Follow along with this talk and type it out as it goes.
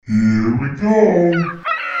we go.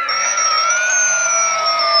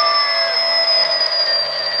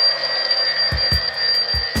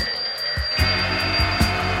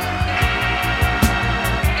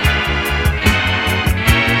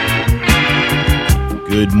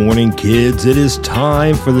 Good morning, kids. It is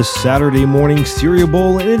time for the Saturday Morning Cereal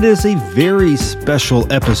Bowl, and it is a very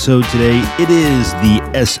special episode today. It is the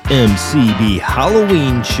SMCB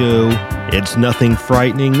Halloween show. It's nothing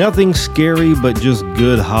frightening, nothing scary, but just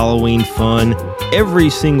good Halloween fun. Every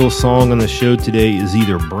single song on the show today is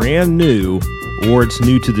either brand new or it's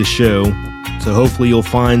new to the show. So hopefully you'll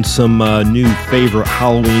find some new favorite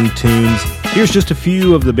Halloween tunes. Here's just a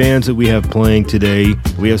few of the bands that we have playing today.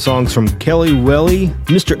 We have songs from Kelli, Welli,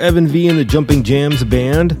 Mr. Evan V and the Jumping Jams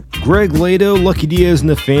Band, Greg Lato, Lucky Diaz and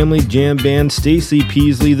the Family Jam Band, Stacey,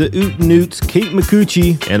 Peasley, the Oots, Kate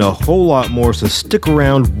Miccuci, and a whole lot more. So stick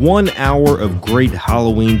around, 1 hour of great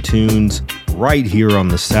Halloween tunes right here on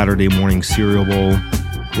the Saturday Morning Cereal Bowl.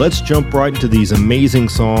 Let's jump right into these amazing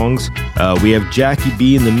songs. We have Jackie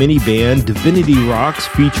B and the Mini Band, Divinity Roxx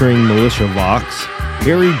featuring Militia,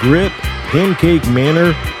 Parry, Gripp, Pancake,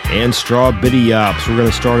 Manor, and Strawbitty, Yops. We're going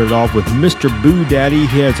to start it off with MrBoodaddy.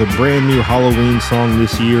 He has a brand new Halloween song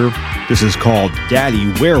this year. This is called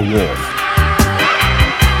Daddy Werewolf.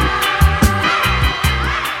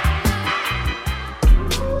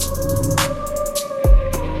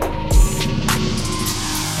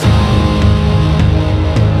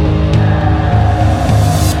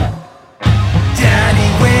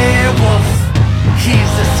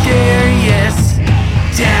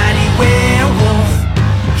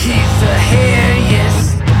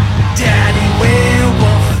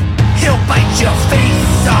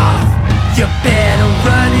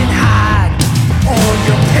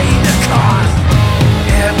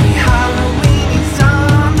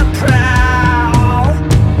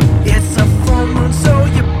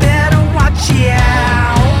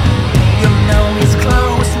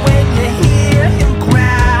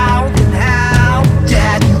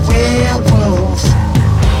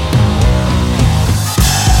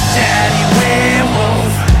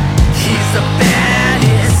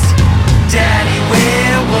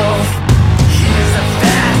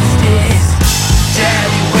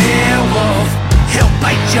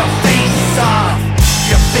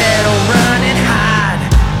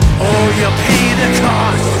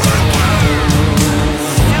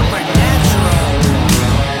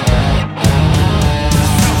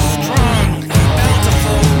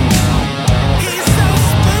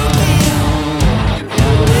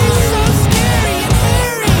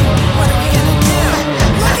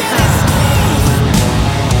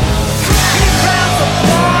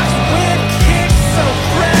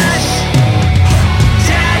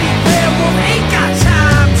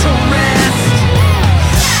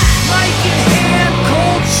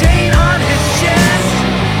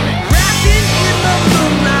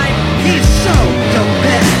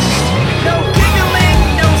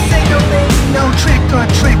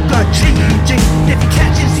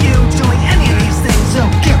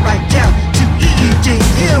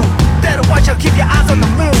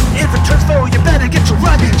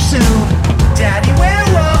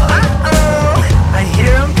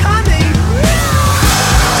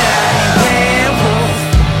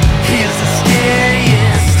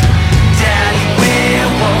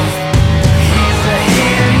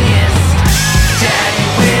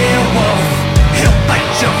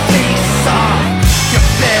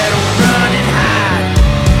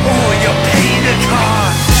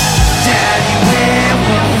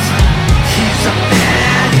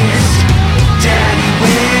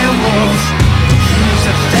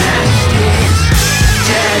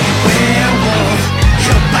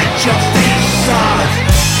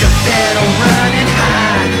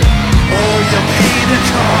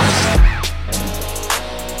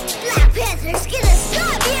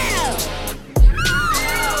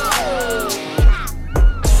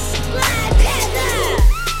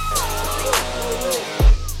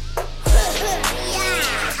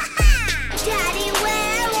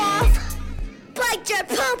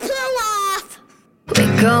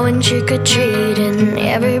 Trick-or-treating,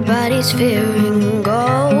 everybody's fearing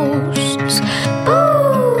ghosts.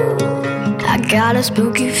 Ooh, I got a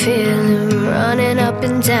spooky feeling running up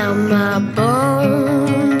and down my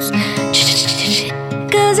bones.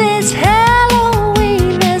 'Cause it's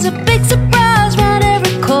Halloween, there's a big surprise right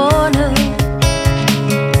every corner.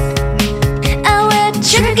 And we're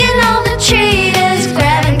tricking all the cheaters,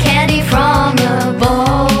 grabbing candy from the bowl.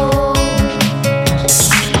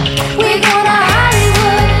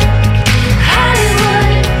 Hollywood.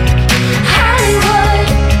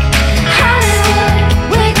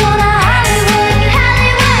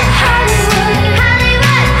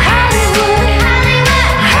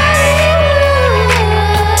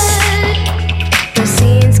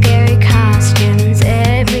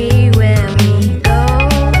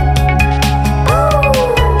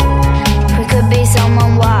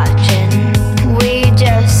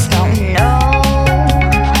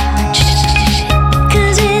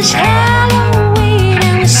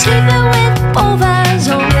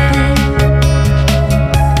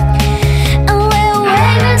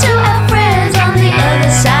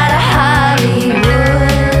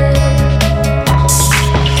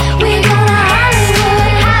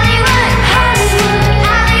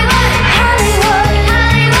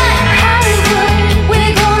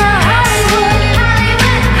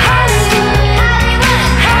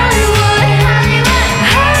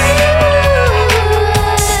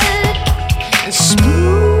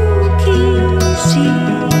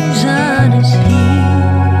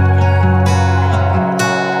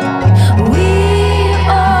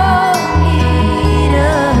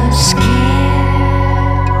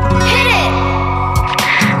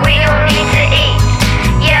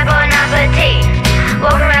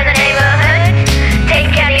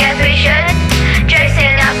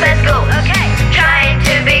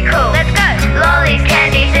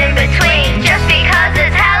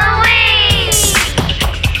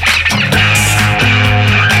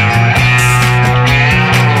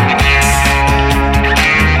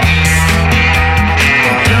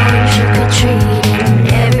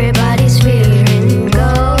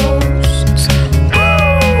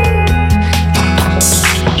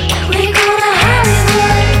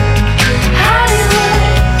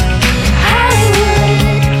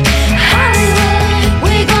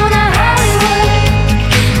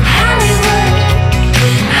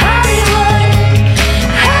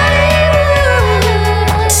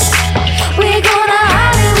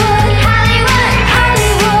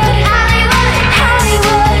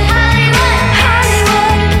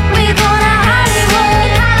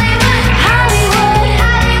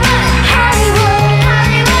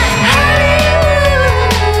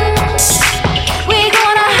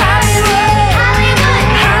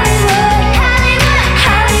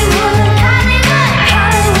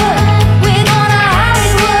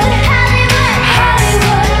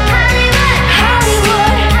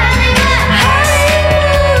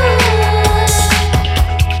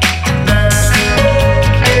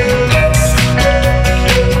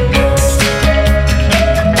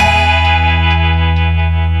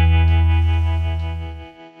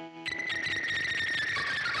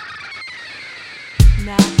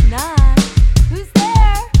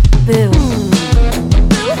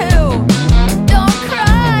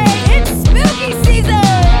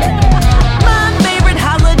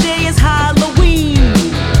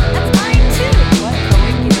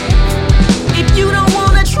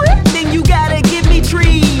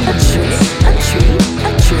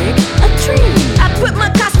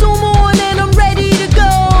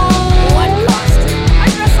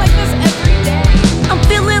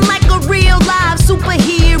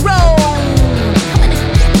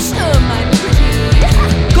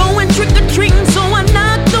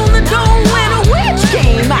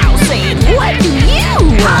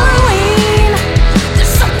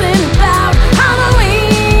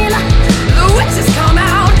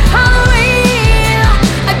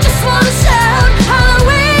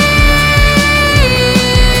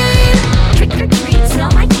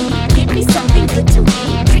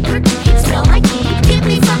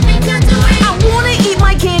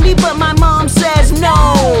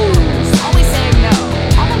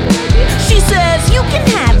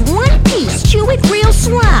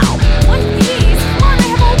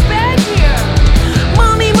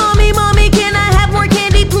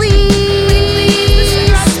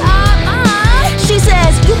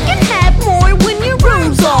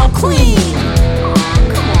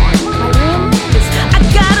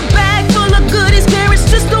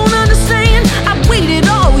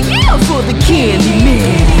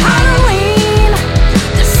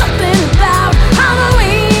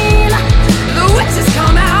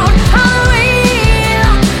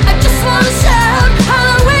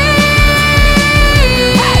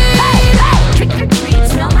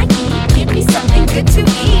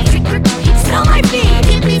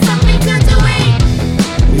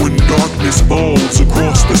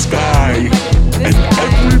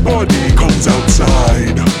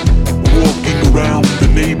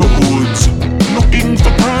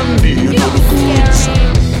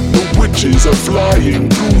 zombies are flying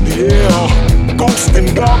through the air. Ghosts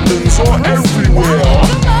and goblins are everywhere.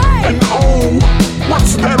 And oh,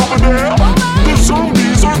 what's that over there? The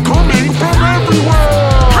zombies are coming from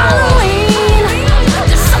everywhere. Halloween,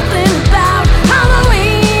 there's something about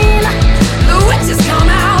Halloween. The witches come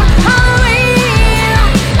out. Halloween,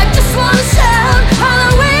 I just wanna shout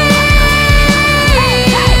Halloween.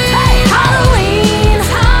 Halloween,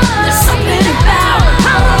 there's something about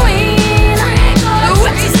Halloween. The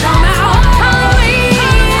witches come out. Halloween,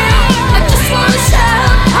 I just wanna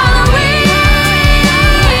shout Halloween.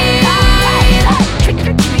 Trick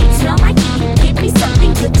or treat, smell like weed. Give me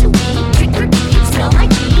something good to eat. Trick or treat, smell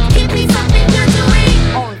like weed. Give me something good to eat.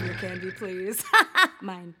 All of your candy, please.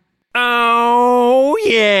 Mine. Oh,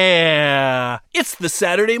 yeah! It's the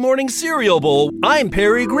Saturday Morning Cereal Bowl. I'm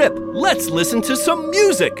Parry Gripp. Let's listen to some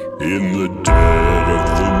music. In the dead of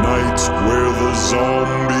the night where the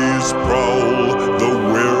zombies prowl, the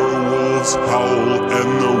werewolves howl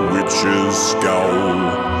and the witches scowl.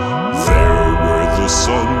 There where the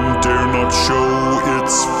sun dare not show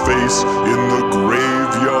its face, in the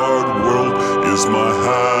graveyard world is my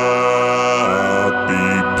happy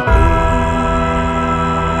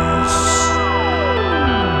place.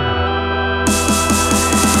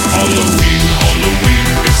 Halloween, Halloween,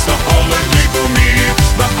 it's the holiday for me.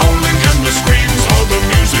 The howling and the screams are the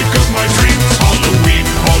music of my dreams. Halloween,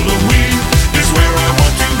 Halloween is where I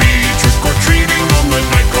want to be. Trick or treating on the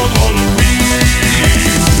night called Halloween.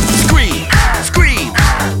 Scream, scream,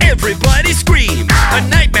 everybody scream. A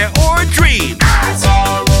nightmare or a dream. It's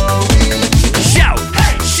Halloween. Shout,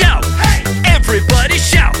 shout, everybody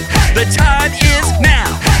shout. The time is now.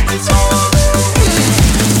 It's Halloween.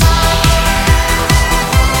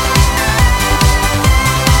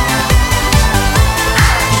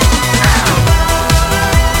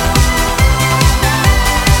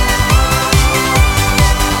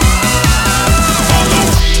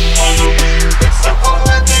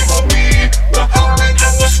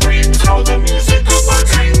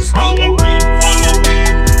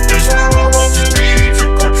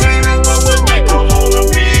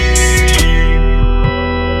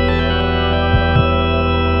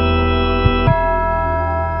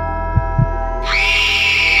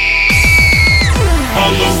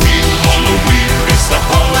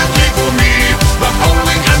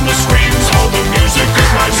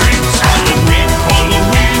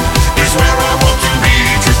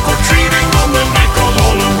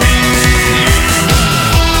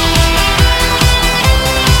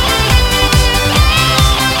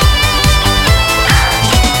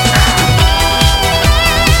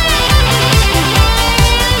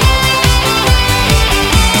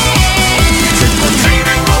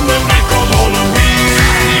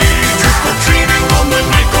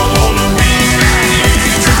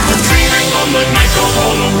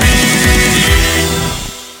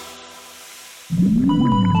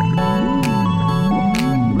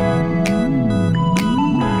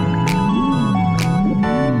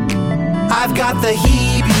 I've got the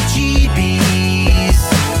Heebie-Jeebies.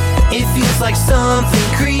 It feels like something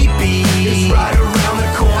creepy. It's right around the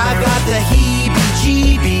corner. I've got the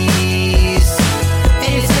Heebie-Jeebies.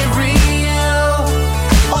 Is it real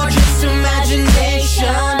or just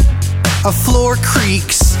imagination? A floor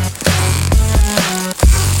creaks.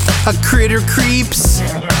 A critter creeps.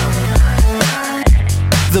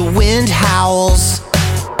 The wind howls.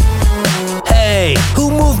 Hey, who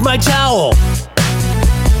moved my towel?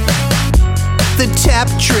 The tap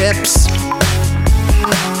trips.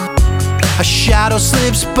 A shadow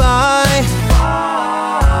slips by.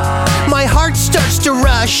 My heart starts to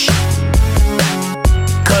rush.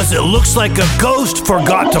 'Cause it looks like a ghost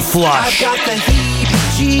forgot to I've flush. got the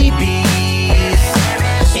Heebie-Jeebies.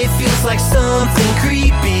 It feels like something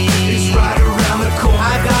creepy. It's right around the corner.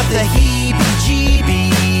 I've got the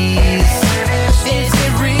Heebie-Jeebies. Is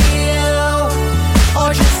it real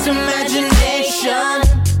or just imagination?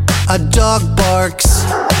 A dog barks.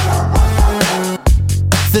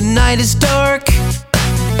 The night is dark.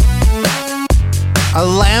 A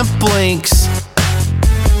lamp blinks.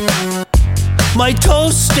 My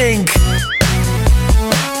toes stink.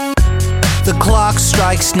 The clock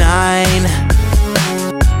strikes 9.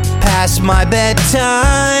 Past my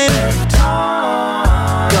bedtime.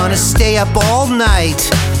 Gonna stay up all night.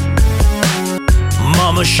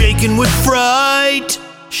 Mama shaking with fright.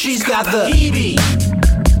 She's got the Heebie.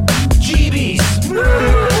 Jeebies.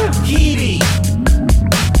 Heebie.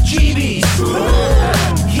 Jeebies.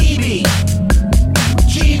 Heebie.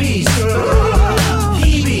 Jeebies.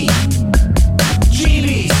 Heebie.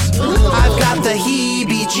 Jeebies. I've got the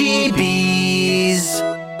Heebie-Jeebies.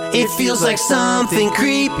 It feels like something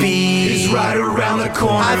creepy. It's right around the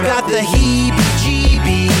corner. I've got the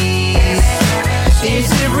Heebie-Jeebies.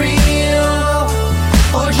 Is it real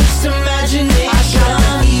or just imagination? I've got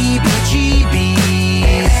the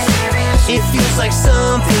Heebie-Jeebies. It feels like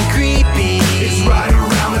something creepy. It's right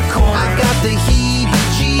around the corner. I've got the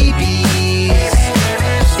Heebie-Jeebies.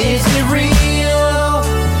 Is it real?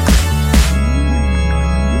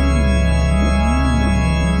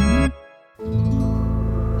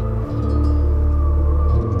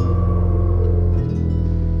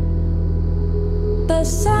 The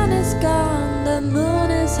sun is gone, the moon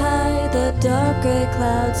is high, the dark gray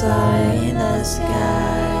clouds are in the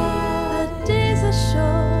sky. The days are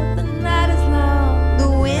short, the night is long, the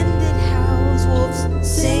wind it howls, wolves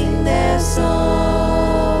sing their song.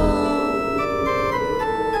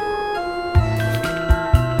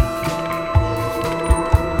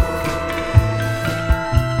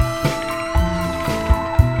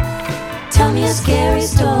 Tell me a scary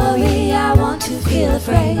story, I want to feel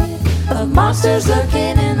afraid of monsters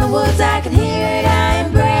lurking in the woods, I can hear it, I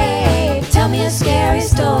am brave. Tell me a scary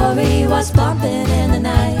story, what's bumping in the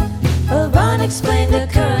night, of unexplained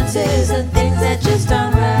occurrences and things that just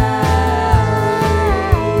aren't right.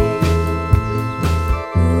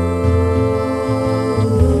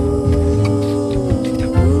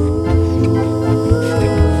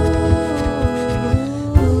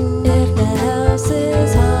 If the house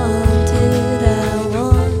is haunted, I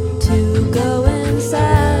want to go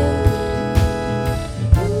inside.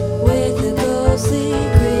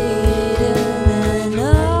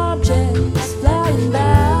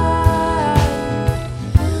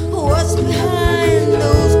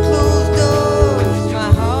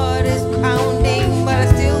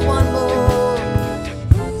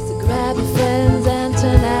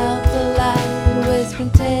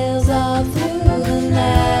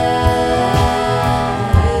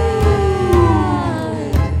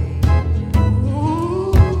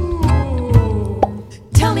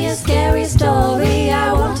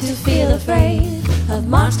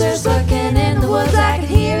 Monsters lurking in the woods, I can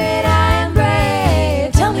hear it, I am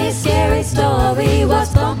brave. Tell me a scary story, what's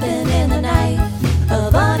bumping in the night,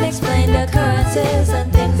 of unexplained occurrences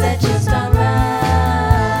and things that just aren't right.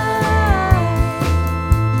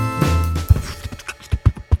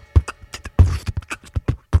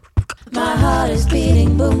 My heart is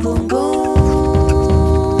beating boom, boom, boom.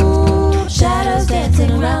 Shadows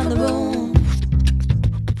dancing around the room.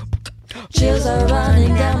 Chills are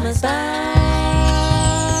running down my spine.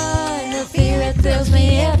 Thrills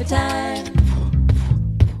me every time.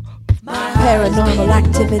 Paranormal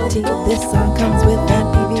activity. This song comes with an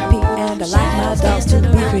EVP, and I like my dogs to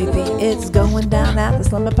be creepy. It's going down at the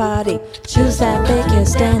slumber party. Choose that figure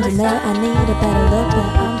standing there. I need a better look,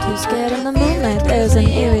 but I'm too scared. In the moonlight, there's an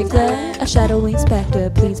eerie glare. A shadowy specter,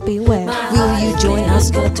 please beware. Will you join us?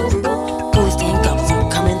 Go to the room. Ghost and goblins are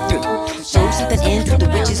coming through. Show something in through the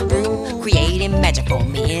witch's brew, creating magic for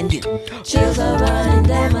me and you. Chills are running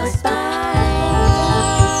down my spine.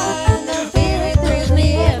 The feeling thrills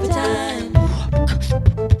me every time.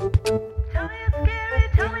 Tell me a scary,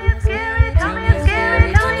 tell me a scary, tell me a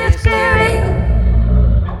scary, tell me a scary.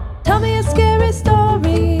 Tell me a scary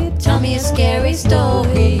story. Tell me a scary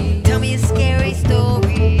story. Tell me a scary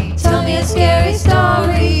story. Tell me a scary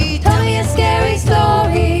story.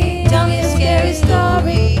 Tell me a scary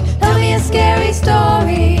story. Tell me a scary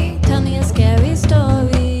story. Tell me a scary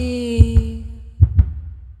story.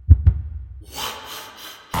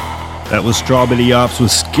 That was Strawbitty Yops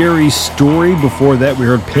with Scary Story. Before that, we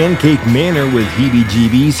heard Pancake Manor with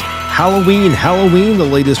Heebie-Jeebies. Halloween, the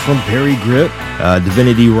latest from Parry, Gripp.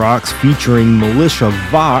 Divinity Roxx featuring Militia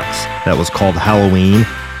Vox. That was called Halloween.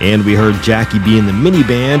 And we heard Jackie B in the mini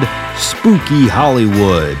band, Spooky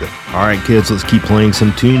Hollywood. All right, kids, let's keep playing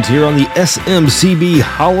some tunes here on the SMCB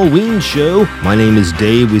Halloween show. My name is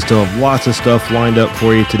Dave. We still have lots of stuff lined up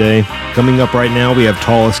for you today. Coming up right now, we have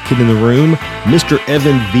Tallest Kid in the Room, Mr.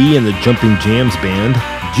 Evan V and the Jumping Jams Band,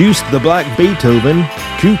 JuiceThaBlackBeethoven,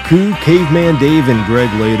 Cuckoo, Caveman Dave, and Greg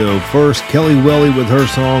Lato. First, Kelli Welli with her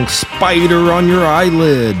song, Spider on Your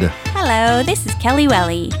Eyelid. Hello, this is Kelli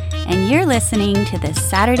Welli, and you're listening to the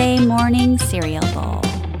Saturday Morning Cereal Bowl.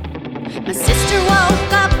 My sister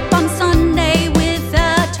woke up on Sunday with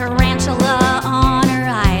a tarantula on her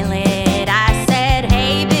eyelid. I said,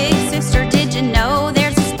 hey, big sister, did you know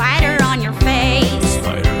there's a spider on your face?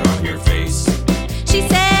 Spider on your face. She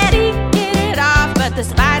said he'd get it off, but the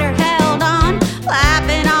spider held on,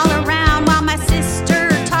 flapping all around while my sister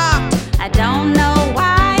talked. I don't know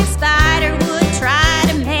why a spider would try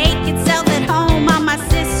to make itself at home on my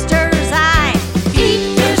sister's eye.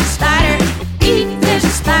 Eek, there's a spider. Eek, there's a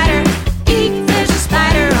spider. Eek, there's a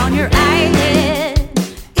spider on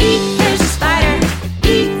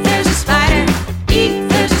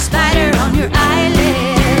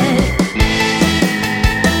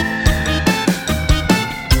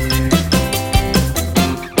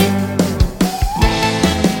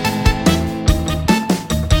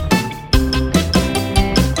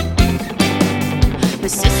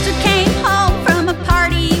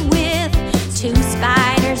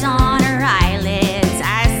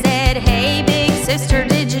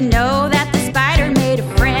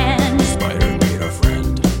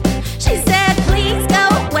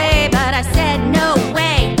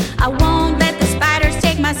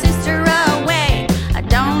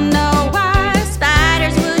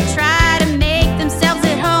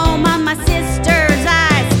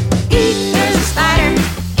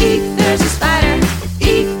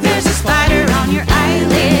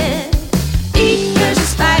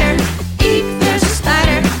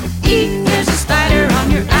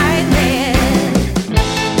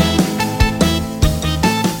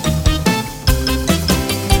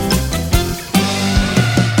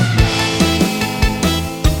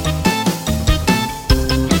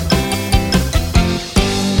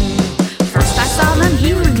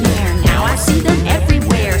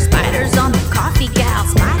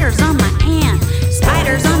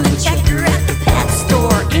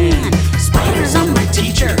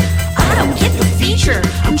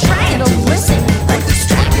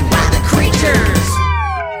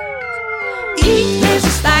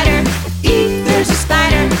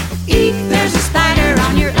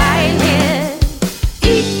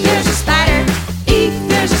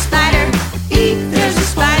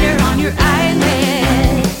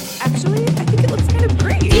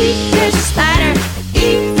there's a spider.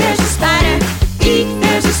 Eek, there's a spider. Eek,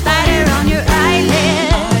 there's a spider on your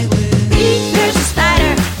eyelid. Eek, there's a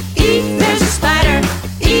spider. Eek, there's a spider.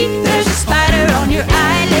 Eek, there's a spider on your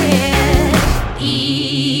eyelid.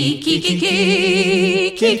 Eek, eek, eek,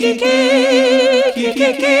 eek, eek, eek, eek,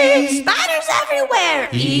 eek, eek. Spiders everywhere.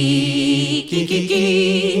 Eek, eek, eek,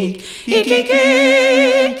 eek, eek, eek,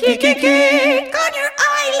 eek, eek, eek, eek, on your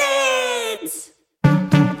eyelids.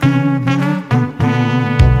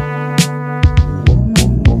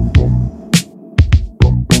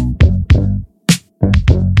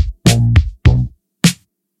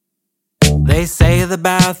 They say the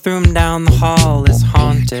bathroom down the hall is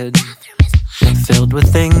haunted, filled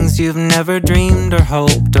with things you've never dreamed or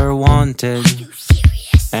hoped or wanted.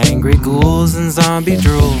 Angry ghouls and zombie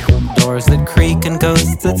drool, doors that creak and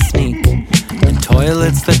ghosts that sneak, and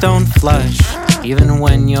toilets that don't flush, even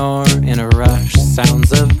when you're in a rush.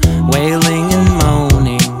 Sounds of wailing and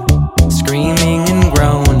moaning, screaming and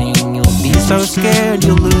groaning. You'll be so scared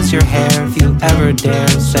you'll lose your hair if you ever dare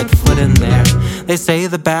set foot in there. They say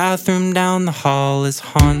the bathroom down the hall is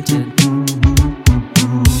haunted.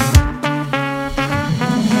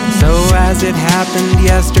 So as it happened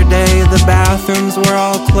yesterday, the bathrooms were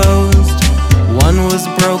all closed. One was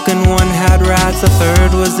broken, one had rats, a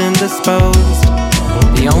third was indisposed.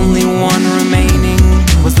 The only one remaining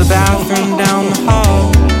was the bathroom down the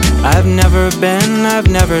hall. I've never been, I've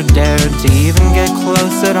never dared to even get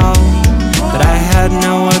close at all, but I had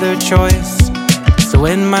no other choice. So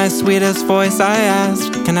in my sweetest voice I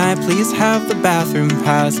asked, can I please have the bathroom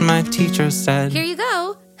pass? My teacher said, Here you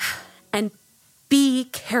go. And be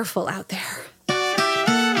careful out there.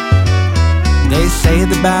 They say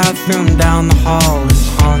the bathroom down the hall is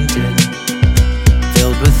haunted,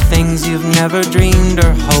 filled with things you've never dreamed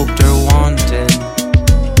or hoped or wanted.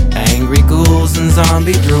 Angry ghouls and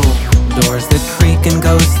zombie drool, doors that creak and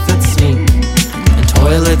ghosts that sneak, and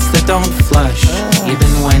toilets that don't flush,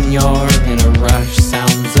 even when you're in a rush.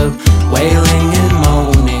 Sounds of wailing and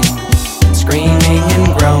moaning, screaming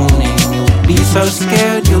and groaning. You'll be so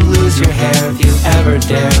scared you'll lose your hair if you ever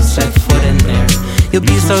dare set foot in there. You'll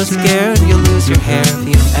be so scared you'll lose your hair if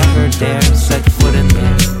you ever dare set foot in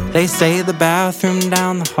there. They say the bathroom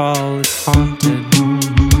down the hall is haunted.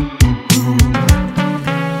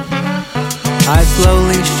 I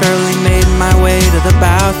slowly, surely made my way to the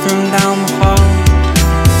bathroom down the hall.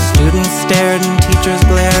 Students stared and teachers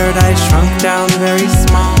glared. I shrunk down very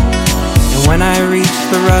small, and when I reached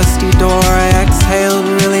the rusty door, I exhaled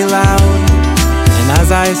really loud. And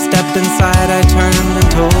as I stepped inside, I turned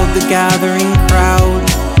and told the gathering crowd,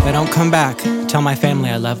 if I don't come back, tell my family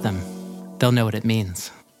I love them. They'll know what it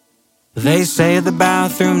means. They say the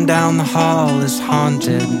bathroom down the hall is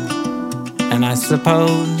haunted, and I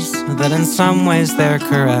suppose that in some ways they're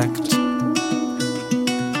correct.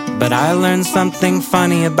 But I learned something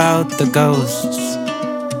funny about the ghosts.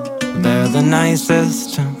 They're the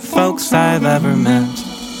nicest folks I've ever met.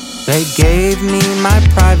 They gave me my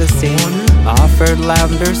privacy, offered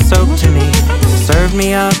lavender soap to me, served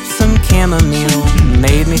me up some chamomile,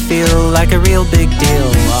 made me feel like a real big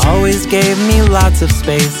deal. Always gave me lots of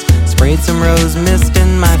space, sprayed some rose mist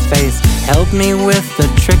in my face, helped me with the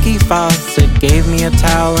tricky faucet, gave me a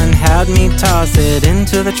towel and had me toss it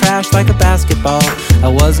into the trash like a basketball. I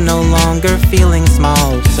was no longer feeling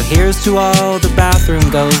small, so here's to all the bathroom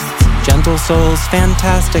ghosts, gentle souls,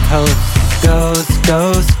 fantastic hosts. Ghosts,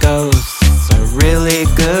 ghosts, ghosts are really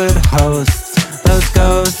good hosts. Those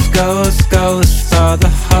ghosts, ghosts, ghosts are the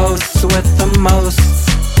hosts with the most.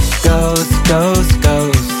 Ghosts, ghosts,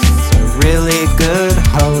 ghosts are really good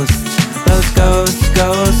hosts. Those ghosts,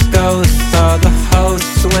 ghosts, ghosts are the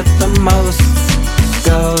hosts with the most.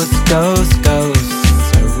 Ghosts, ghosts,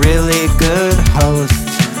 ghosts are really good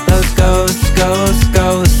hosts. Those ghosts, ghosts,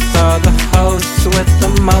 ghosts are the hosts with the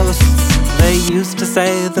most. They used to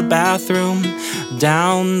say the bathroom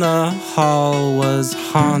down the hall was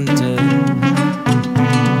haunted.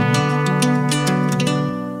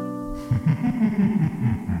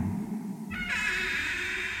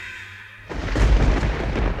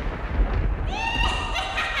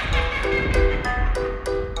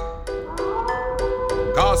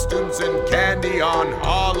 Costumes and candy on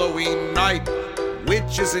Halloween night.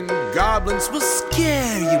 Witches and goblins will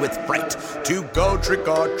scare you with fright. To go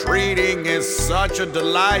trick-or-treating is such a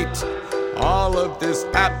delight. All of this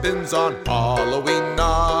happens on Halloween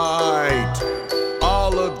night.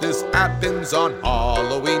 All of this happens on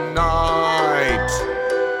Halloween night.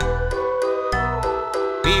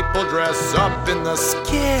 People dress up in the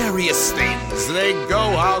scariest things. They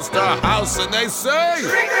go house to house and they say,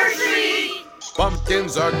 trick or treat!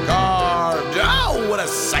 Pumpkins are carved, oh, what a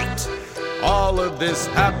sight! All of this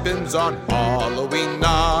happens on Halloween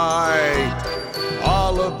night.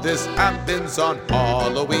 All of this happens on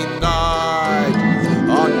Halloween night.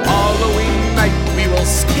 On Halloween night, we will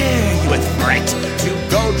scare you with fright. To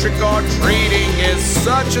go trick-or-treating is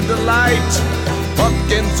such a delight.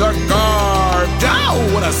 Pumpkins are carved, oh,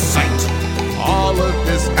 what a sight. All of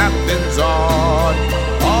this happens on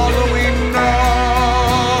Halloween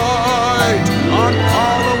night. On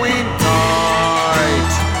Halloween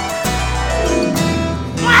night.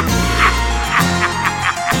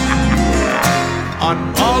 On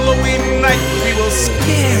Halloween night, we will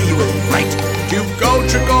scare you with fright. To go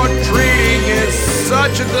trick-or-treating is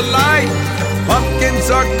such a delight. Pumpkins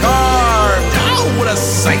are carved, oh, what a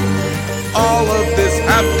sight. All of this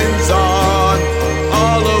happens on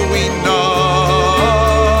Halloween night.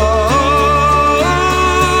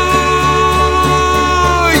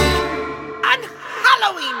 On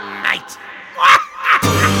Halloween night.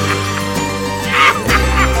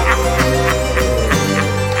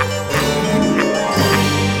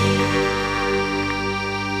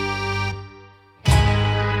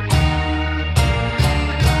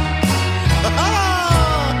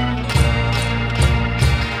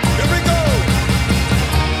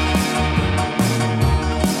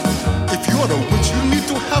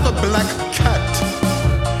 Have a black cat.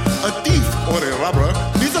 A thief or a robber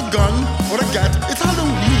needs a gun or a gat. It's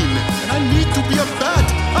Halloween and I need to be a bat.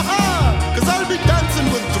 Haha! Cause I'll be dancing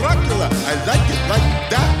with Dracula. I like it like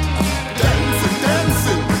that. Dancing,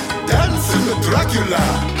 dancing, dancing with Dracula.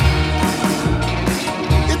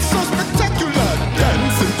 It's so spectacular.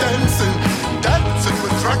 Dancing, dancing, dancing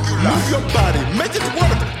with Dracula. Move your body, make it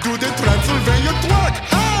work. Do the Transylvania twerk.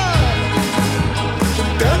 Ha!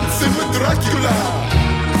 Dancing with Dracula.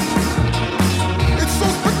 So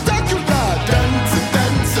spectacular, dancing,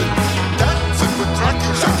 dancing, dancing with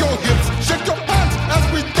Dracula. Shake your hips, shake your pants as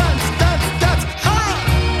we dance, dance, dance. Ha!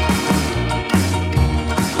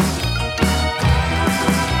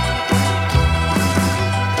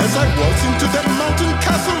 As I waltz into that mountain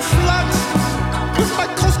castle flat, with my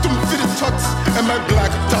costume-fitted tux and my black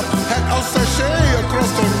top hat, I'll sashay across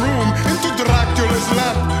the room into Dracula's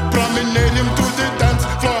lap, promenade him to the dance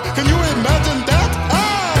floor. Can you imagine that?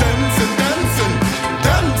 Dancing, dancing,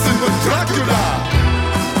 dancing with Dracula.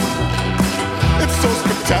 It's so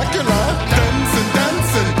spectacular. Dancing,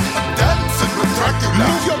 dancing, dancing with Dracula.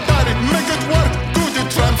 Move your body, make it work. Do the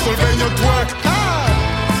Transylvania twerk. Ah!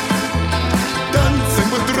 Dancing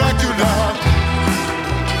with Dracula.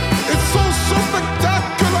 It's so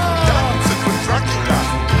spectacular. Dancing with Dracula.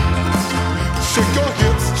 Shake your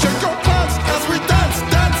hips, shake your pants as we dance,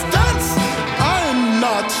 dance, dance. I am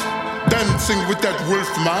not dancing with that wolf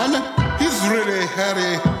man. He's really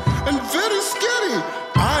hairy and very scary.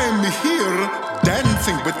 I'm here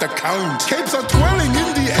dancing with the count. Capes are twirling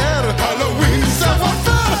in the air. Halloween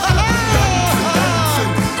savoir-faire. Dancing,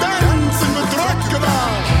 dancing, dancing with Dracula.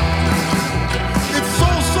 It's so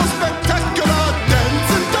spectacular.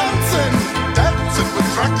 Dancing, dancing, dancing with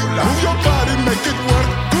Dracula. Move your body, make it work.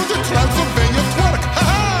 Do the Transylvania twerk.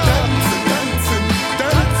 Dancing, dancing,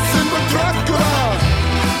 dancing with Dracula.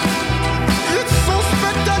 It's so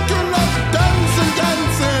spectacular. Dancing,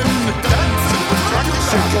 dancing, dancing with Dracula.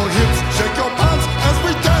 Shake your hips, shake your pants as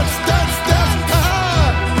we dance, dance, dance.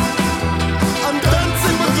 I'm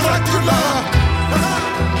dancing with Dracula.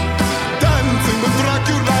 Dancing with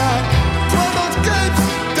Dracula. Throw those capes.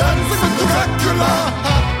 Dancing with Dracula.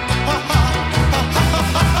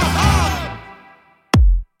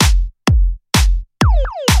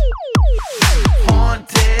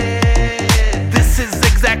 Haunted. This is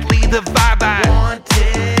exactly the vibe I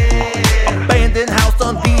wanted. Abandoned house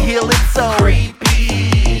on the hill, it's so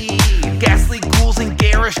creepy. Ghastly ghouls and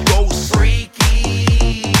garish ghosts.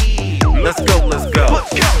 Freaky. Let's go, let's go.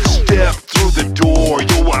 Step through the door,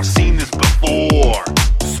 yo, I've seen this before.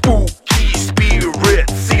 Spooky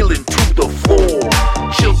spirits sealing to the floor.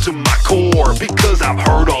 Chill to my core because I've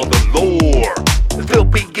heard all the lore. They'll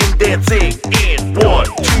begin dancing in 1,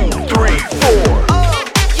 2, 3, 4. Oh,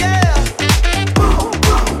 yeah. Boom,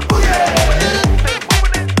 boom, yeah.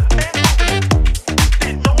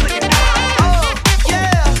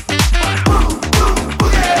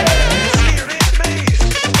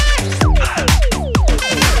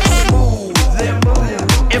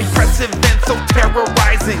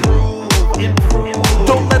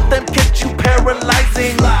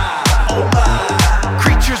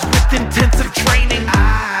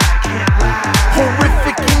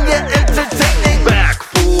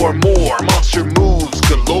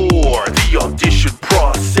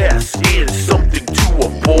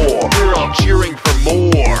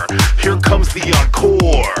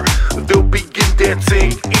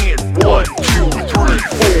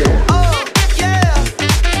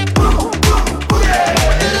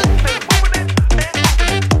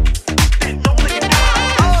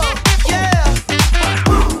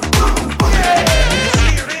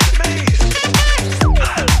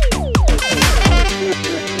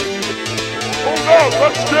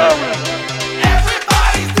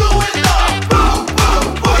 Everybody's doing the boom boom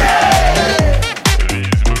boogie.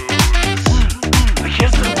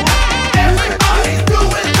 Everybody's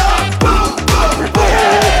doing the boom boom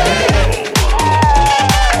boogie.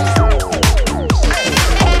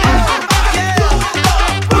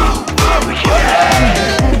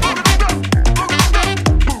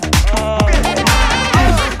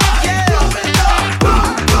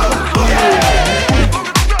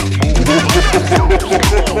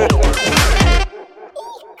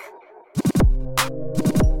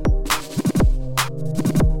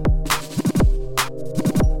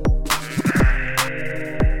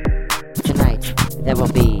 Tonight there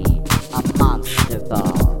will be a monster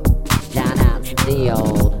ball down at the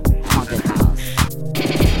old haunted house.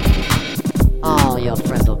 All your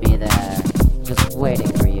friends will be there, just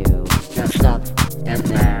waiting for you, dressed up in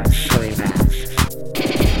their silly masks.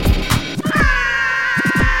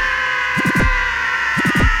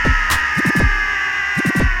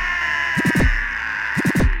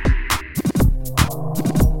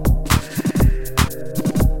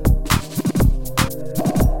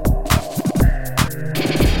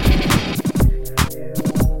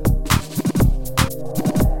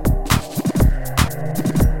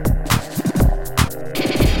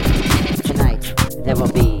 Tonight there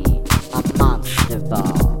will be a monster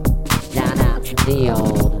ball down at the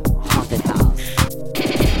old haunted house.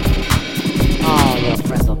 All your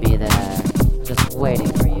friends will be there, just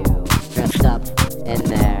waiting for you, dressed up in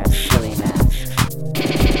their silly masks.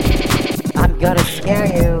 I'm gonna scare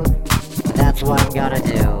you, that's what I'm gonna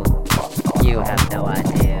do. You have no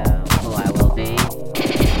idea who I will be.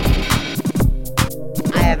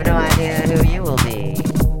 I have no idea who you will be,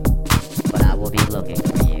 but I will be looking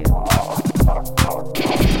for you.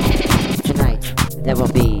 Tonight there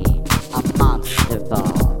will be a monster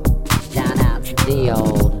ball down at the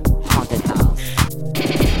old haunted house.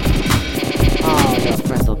 All your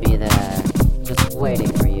friends will be there, just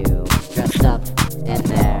waiting for you, dressed up in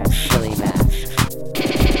their silly masks.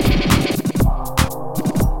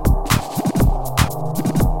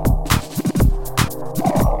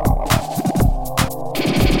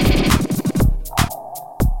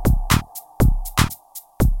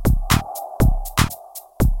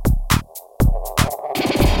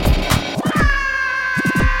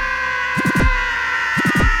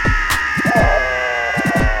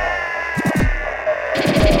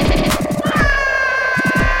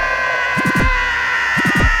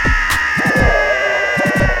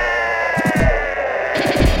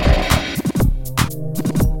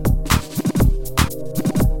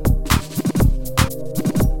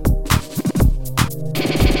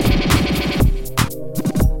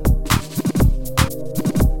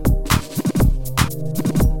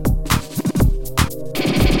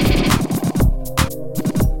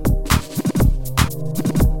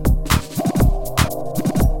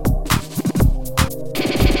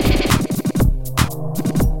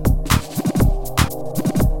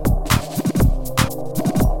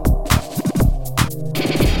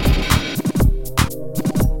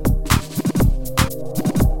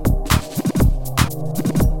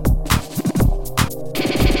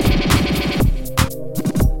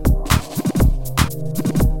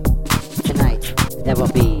 Tonight there will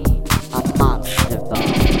be a monster ball.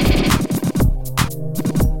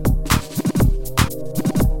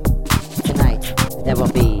 Tonight there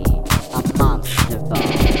will be a monster ball.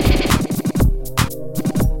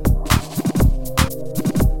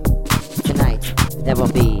 Tonight there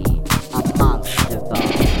will be a monster ball.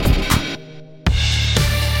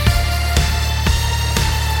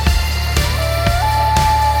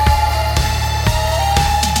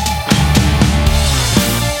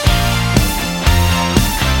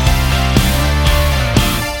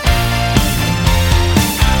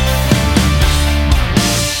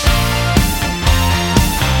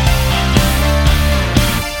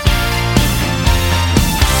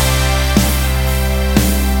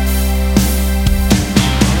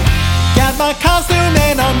 Got my costume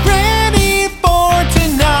and I'm ready for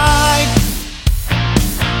tonight.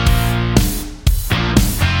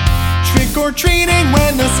 Trick or treating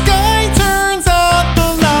when the sky turns out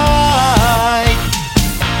the light.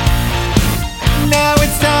 Now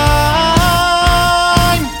it's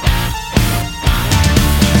time.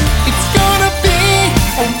 It's gonna be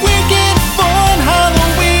a wicked fun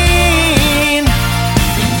Halloween.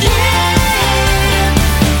 Yeah,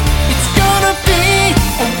 it's gonna be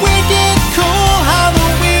a wicked cool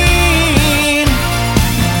Halloween.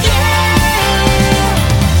 Yeah,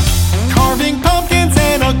 carving pumpkins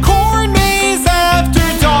and a corn maze after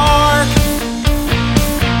dark.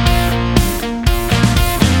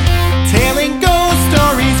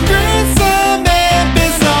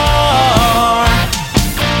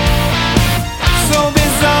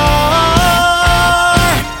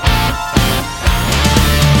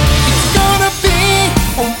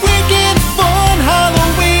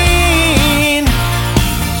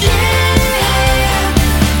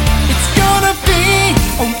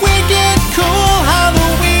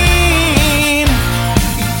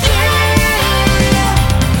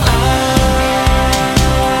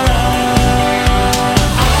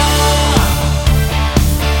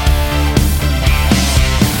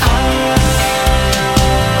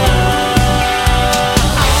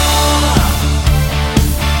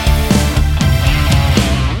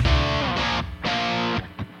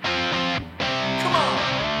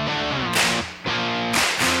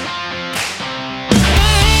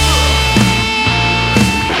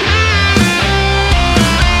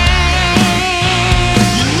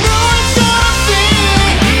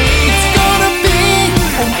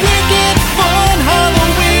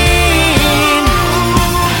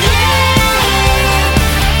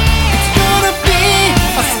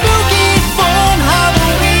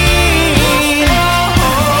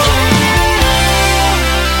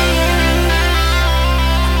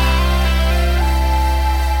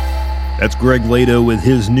 That's Greg Lato with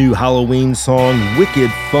his new Halloween song,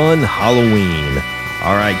 Wicked Fun Halloween.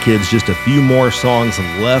 All right, kids, just a few more songs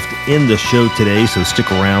left in the show today, so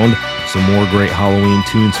stick around. Some more great Halloween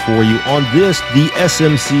tunes for you on this, the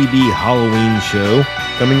SMCB Halloween show.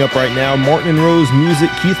 Coming up right now, Martin and Rose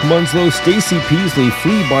Music, Keith Munslow, Stacey Peasley,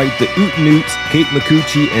 fleaBITE, the Oots, Kate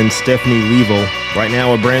Miccuci, and Stephanie Level. Right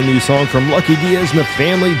now, a brand new song from Lucky Diaz and the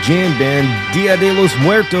Family Jam Band, Dia de los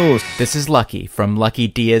Muertos. This is Lucky from Lucky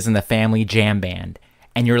Diaz and the Family Jam Band,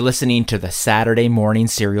 and you're listening to the Saturday Morning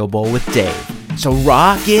Cereal Bowl with Dave. So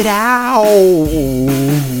rock it out!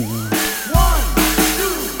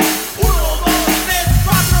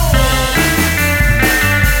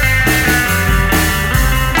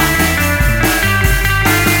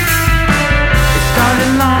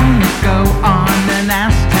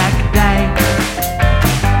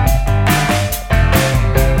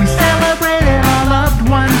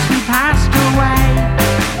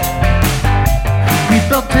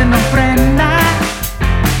 Una ofrenda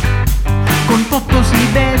con fotos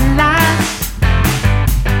y velas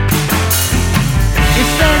y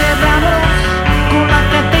celebramos con la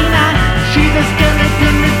catina. She the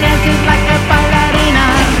skeleton that dances like a bailarina.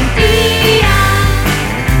 Día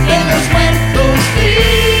de los muertos,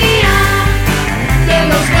 día de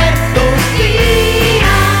los muertos,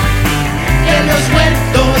 día de los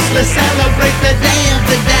muertos. Let's celebrate the day of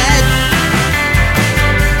the dead.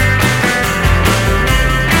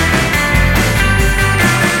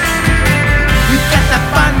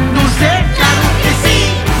 Claro que sí.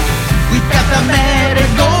 We got the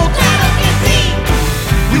marigold. Claro que sí.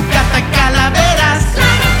 We got the calaveras.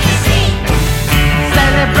 Claro que sí.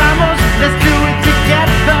 Celebramos, let's do it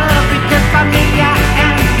together because familia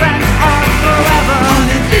and friends are forever. On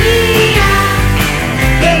el día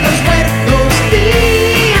de los muertos,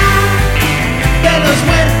 día de los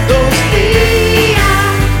muertos, día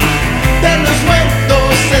de los muertos.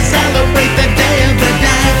 Let's celebrate the day of the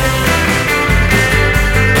dead.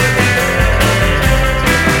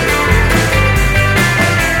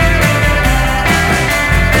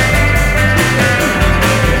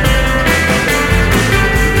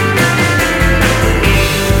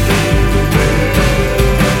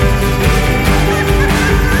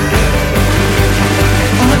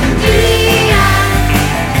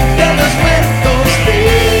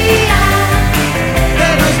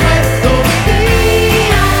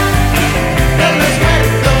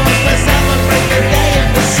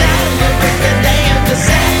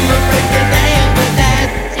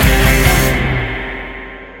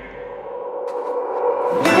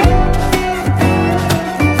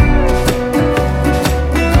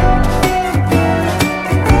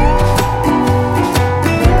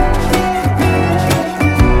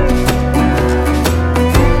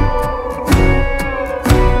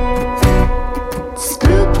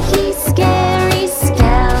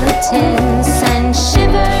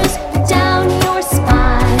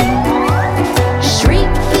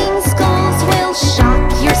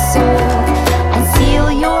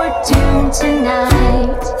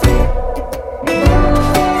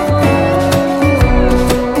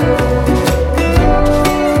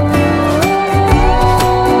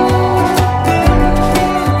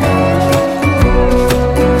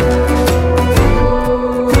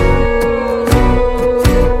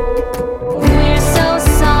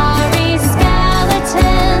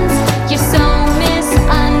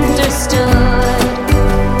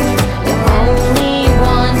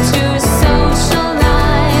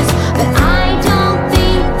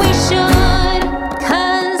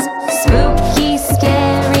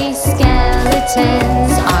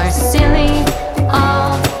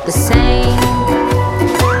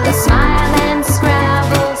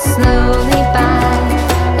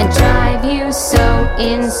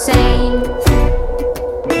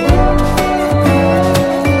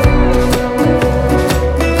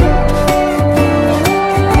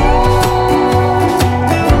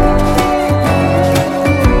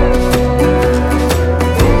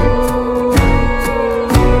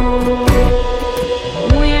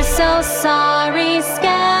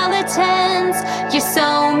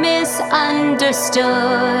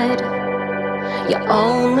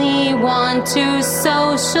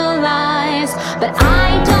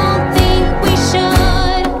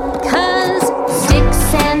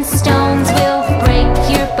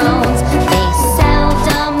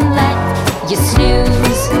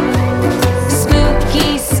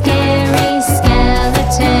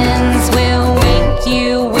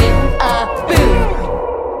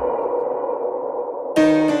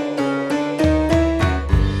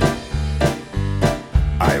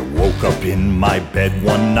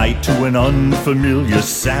 night to an unfamiliar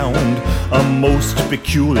sound, a most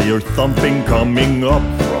peculiar thumping coming up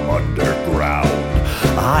from underground.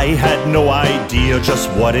 I had no idea just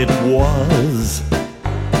what it was,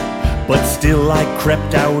 but still I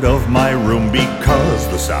crept out of my room because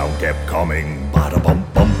the sound kept coming.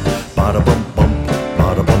 Bada-bump-bump, bada-bump-bump,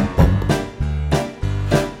 bada-bump-bump.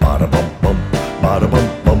 Bada-bump-bump,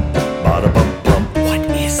 bada-bump-bump, bada-bump-bump. What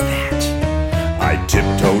is that? I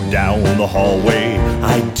tiptoed down the hallway.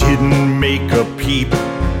 I didn't make a peep,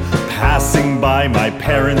 passing by my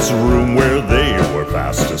parents' room where they were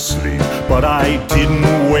fast asleep. But I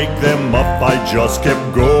didn't wake them up, I just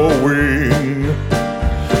kept going,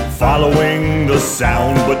 following the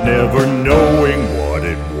sound but never knowing what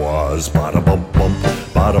it was. Bada-bump-bump,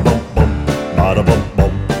 bada-bump-bump,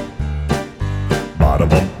 bada-bump-bump.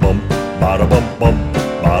 Bada-bump-bump, bada-bump-bump,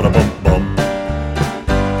 bada-bump-bump.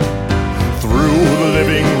 Through the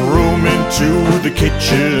living room into the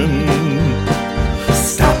kitchen,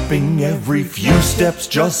 stopping every few steps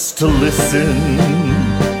just to listen.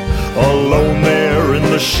 Alone there in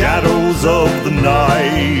the shadows of the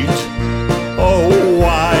night. Oh,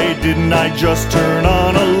 why didn't I just turn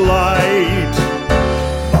on a light?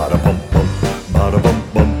 Bada-bump-bump,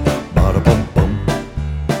 bada-bump-bump, bada-bump-bump.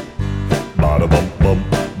 Bada-bump-bump,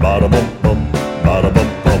 bada-bump-bump,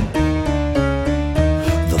 bada-bump-bump.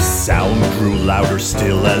 The sound grew louder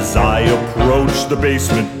still as I approached the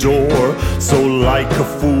basement door. So like a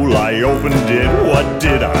fool I opened it. What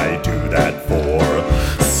did I do that for?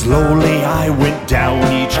 Slowly I went down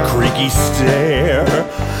each creaky stair,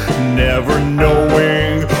 never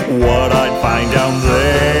knowing what I'd find down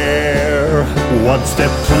there. One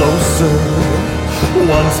step closer,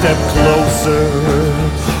 one step closer,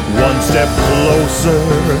 one step closer,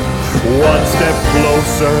 one step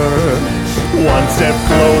closer, one step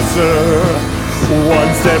closer,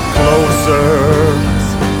 one step closer.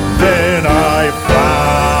 Then I found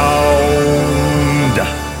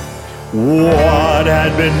what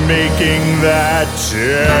had been making that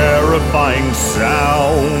terrifying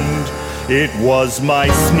sound. It was my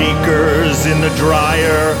sneakers in the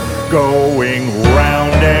dryer going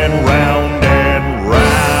round and round and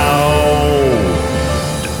round.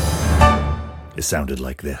 It sounded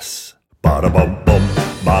like this. Bada-bump-bump,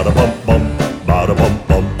 bada-bump-bump,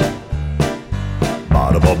 bada-bump-bump.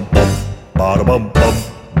 Bada-bump-bump, bada-bump-bump,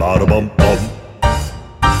 bada-bump-bump.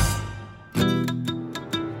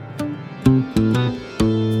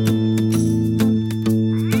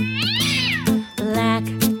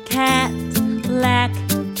 Black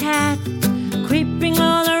cat, creeping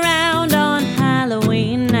all around on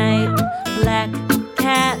Halloween night. Black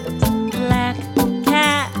cat,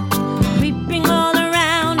 creeping all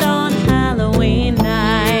around on Halloween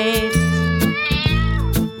night.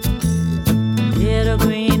 Little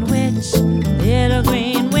green witch,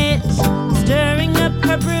 stir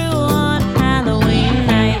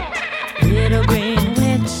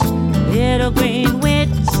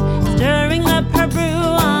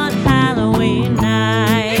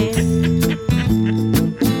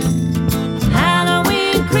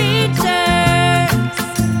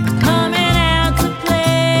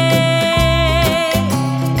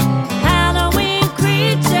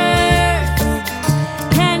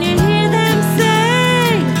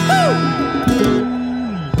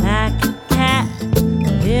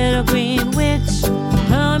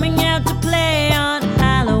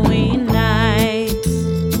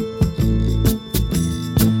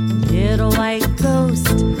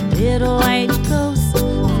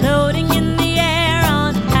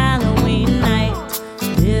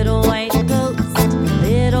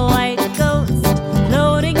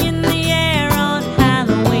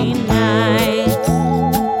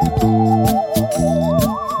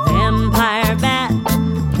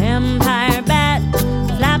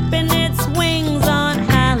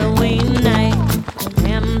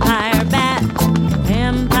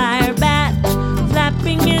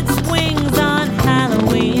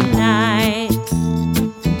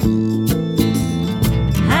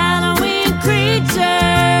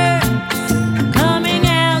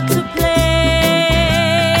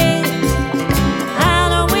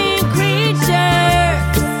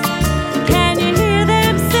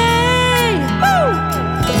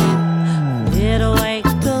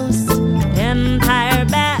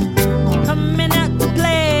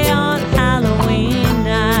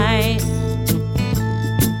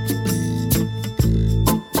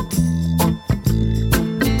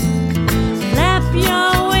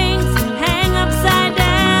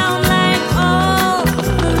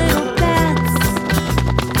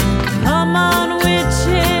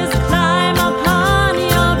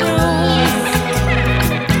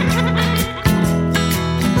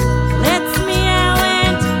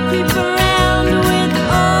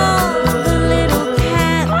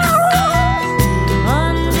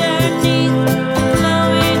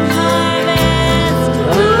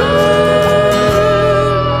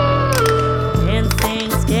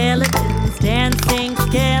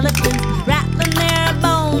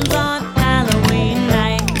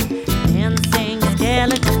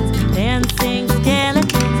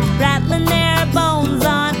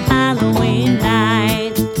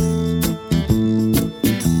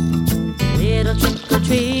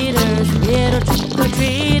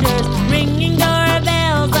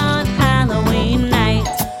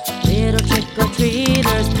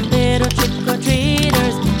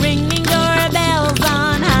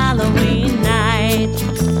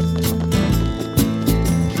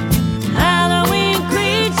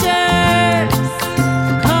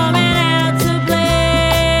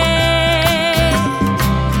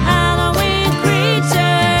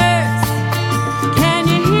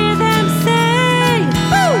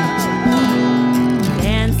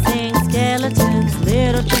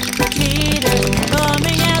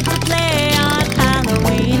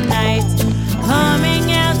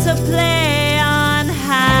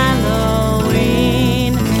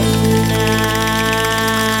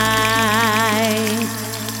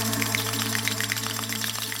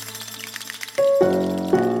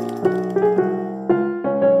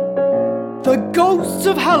ghosts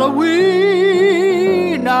of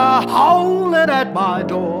Halloween are howling at my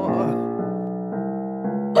door.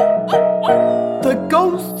 The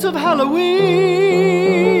ghosts of Halloween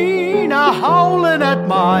are howling at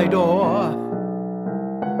my door.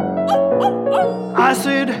 I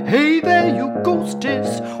said, hey there, you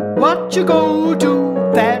ghosties, what you go do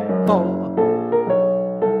that for?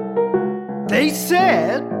 They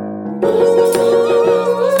said,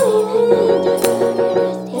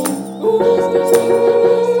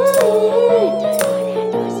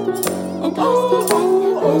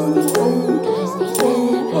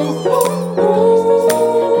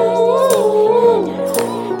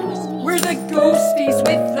 we're the ghosties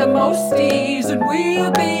with the mosties, and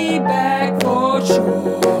we'll be back for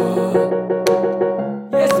sure.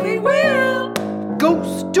 Yes, we will.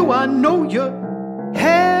 ghost, do I know you?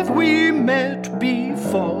 Have we met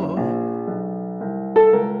before?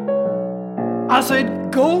 I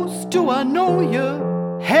said, ghost, do I know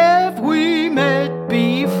you? Have we met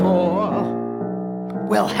before?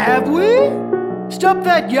 Well, have we? Stop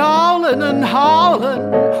that yowling and howling,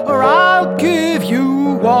 or I'll give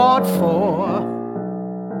you what for.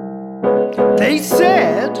 They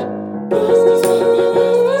said,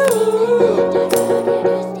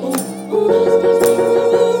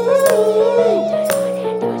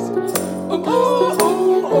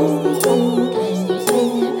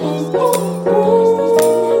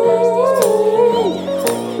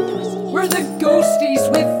 we're the ghosties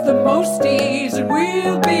with the mosties, and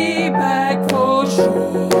we'll be back for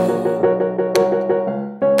sure.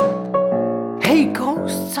 hey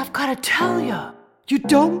ghosts, I've gotta tell ya, you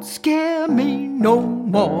don't scare me no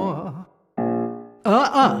more.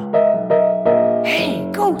 Hey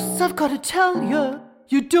ghosts, I've gotta tell ya,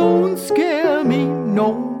 you don't scare me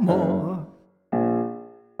no more.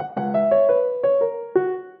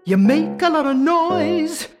 You make a lot of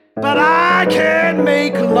noise, but I can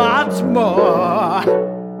make lots more.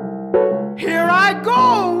 Here I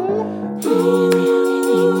go.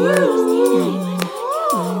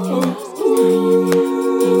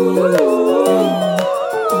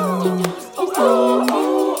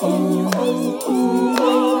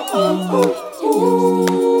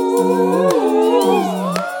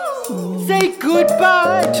 Say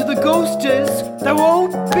goodbye to the ghosties that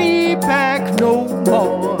won't be back no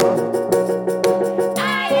more.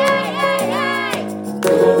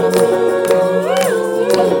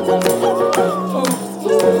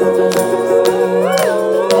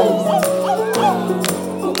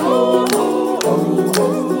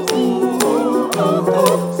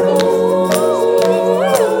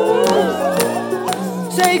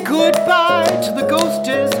 Say goodbye to the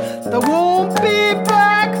ghosties that won't be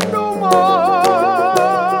back no more.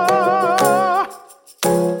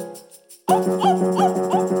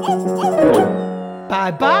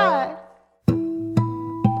 Bye bye.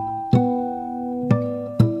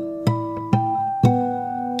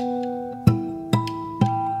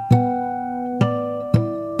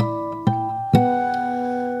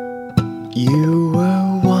 You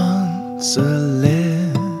were once a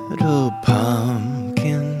little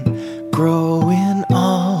pumpkin growing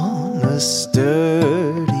on a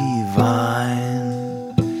sturdy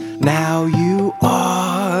vine. Now you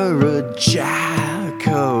are a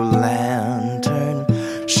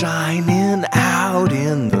jack-o'-lantern shining out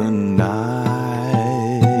in the night.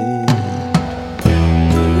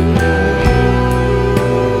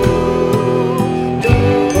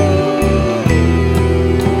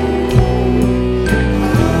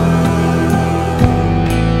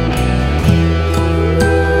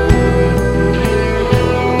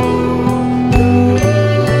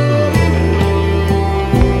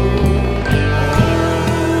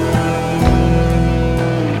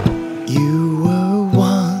 You were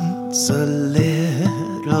once a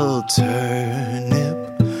little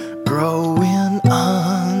turnip growing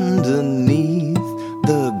underneath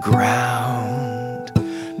the ground.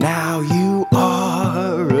 Now you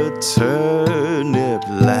are a turnip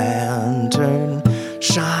lantern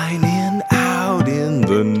shining out in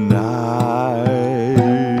the night.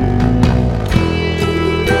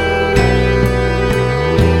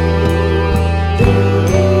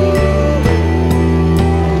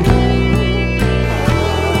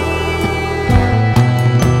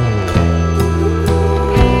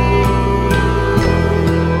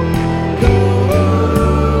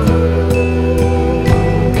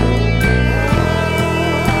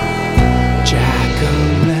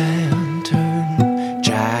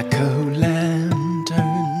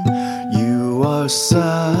 Jack-o'-lantern, you are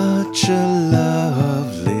such a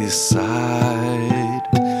lovely sight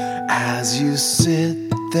as you sit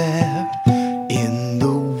there in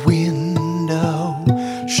the window,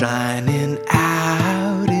 shining out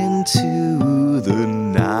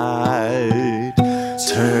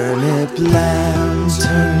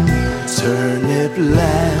lantern, turnip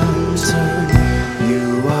lantern,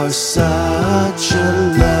 you are such a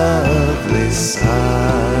lovely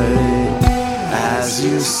sight. As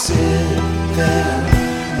you sit there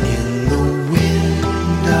in the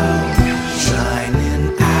window,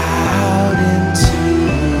 shining out into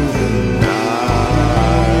the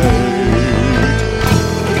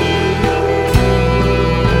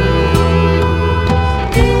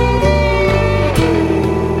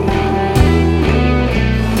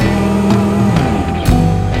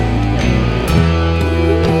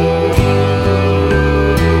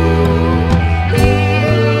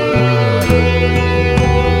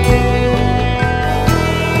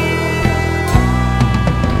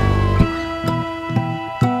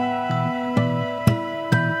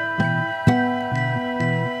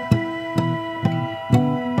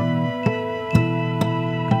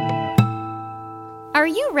Are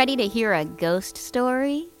you ready to hear a ghost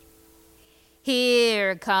story?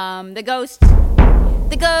 Here come the ghosts.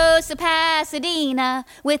 The ghosts of Pasadena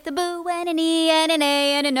with the boo and an E and an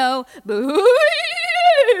A and an O. Boo!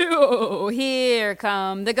 Here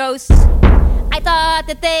come the ghosts. I thought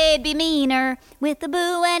that they'd be meaner with the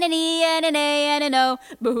boo and an E and an A and an O.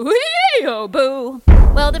 Boo! Oh, boo!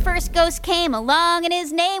 Well, the first ghost came along and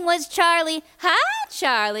his name was Charlie. Hi,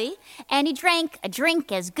 Charlie. And he drank a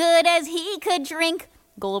drink as good as he could drink.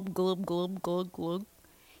 Glub, glub, glub, glub, glub.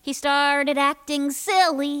 He started acting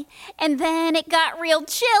silly, and then it got real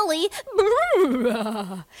chilly.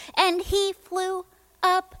 And he flew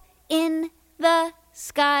up in the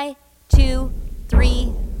sky. 2,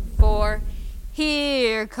 3, 4.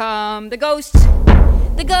 Here come the ghosts.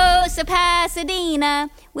 The ghosts of Pasadena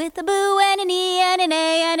with a boo and an E and an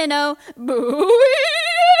A and an O. Boo!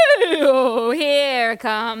 Here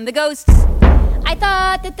come the ghosts. I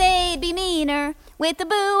thought that they'd be meaner with a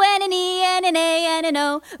boo and an E and an A and an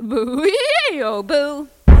O. Boo! Oh, boo!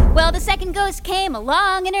 Well, the second ghost came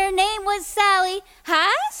along and her name was Sally.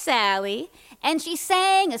 Hi, Sally. And she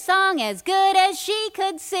sang a song as good as she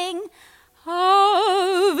could sing.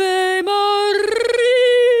 Ave Maria.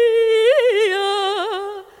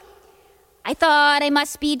 I thought I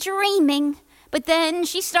must be dreaming, but then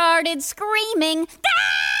she started screaming. Ah!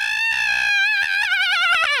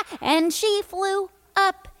 And she flew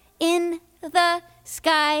up in the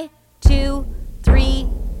sky. 2, 3,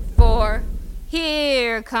 4.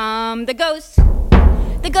 Here come the ghosts.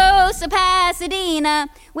 The ghosts of Pasadena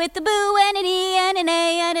with the boo and an E and an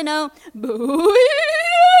A and an O. Boo!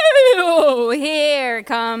 Here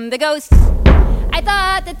come the ghosts. I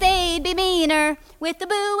thought that they'd be meaner with the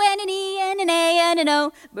boo and an E and an A and an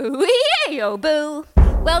O. Boo! Oh, boo!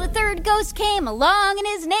 Well, the third ghost came along and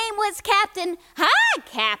his name was Captain. Hi,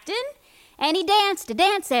 Captain! And he danced a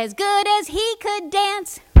dance as good as he could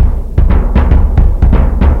dance.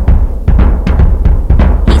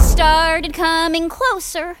 He started coming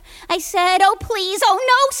closer. I said, oh please, oh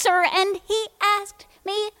no sir. And he asked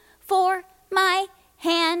me for my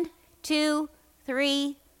hand. 2,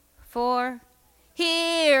 3, 4.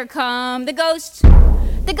 Here come the ghosts.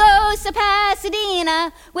 The ghosts of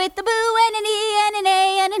Pasadena with the boo and an E and an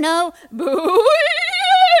A and an O. Boo!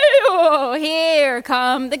 Here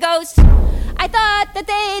come the ghosts. I thought that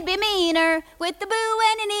they'd be meaner with the boo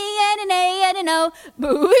and an E and an A and an O.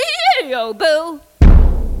 Boo! Oh, boo!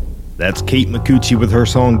 That's Kate Miccuci with her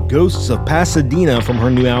song Ghosts of Pasadena from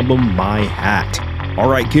her new album, My Hat. All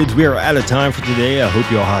right, kids, we are out of time for today. I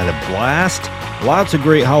hope you all had a blast. Lots of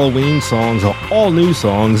great Halloween songs, all new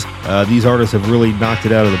songs. These artists have really knocked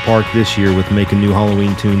it out of the park this year with making new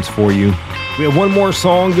Halloween tunes for you. We have one more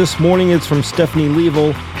song this morning. It's from Stephanie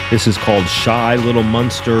Level. This is called Shy Little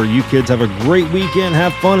Monster. You kids have a great weekend.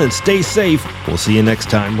 Have fun and stay safe. We'll see you next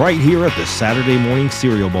time right here at the Saturday Morning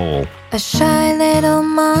Cereal Bowl. A shy little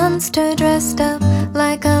monster dressed up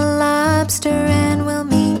like a lobster and will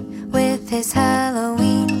meet with his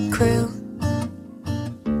Halloween crew.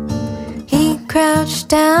 He crouched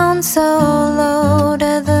down so low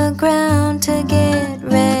to the ground to get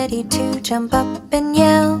ready to jump up and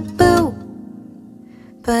yell boo.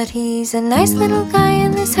 But he's a nice little guy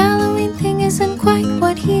and this Halloween thing isn't quite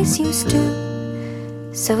what he's used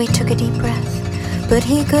to. So he took a deep breath, but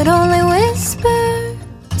he could only whisper,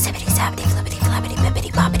 zippity zappity flippity flappity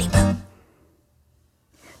bippity boppity boo.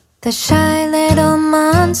 The shy little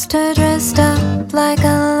monster dressed up like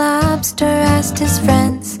a lobster asked his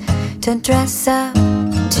friends to dress up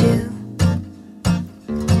too.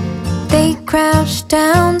 They crouched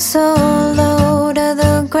down so low to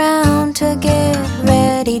the ground to get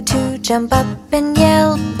ready to jump up and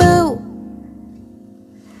yell boo.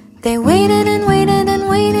 They waited and waited and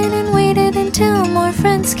waited and waited until more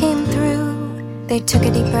friends came through. They took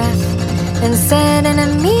a deep breath, and said in a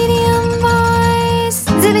medium voice,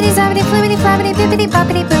 zippity zappity flippity flappity bippity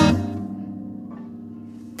boppity boo.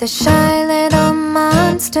 The shy little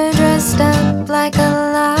monster dressed up like a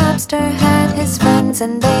lobster had his friends,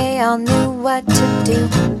 and they all knew what to do.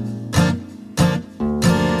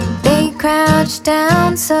 They crouched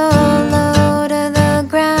down so low to the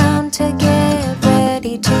ground to get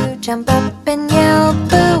ready to jump up and yell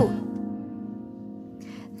boo.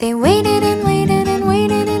 They waited and waited and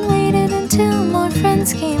waited and waited until more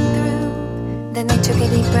friends came through. Then they took a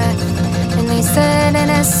deep breath and they said in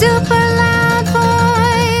a super loud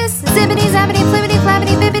voice, zippity zappity flippity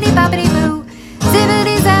flappity bippity boppity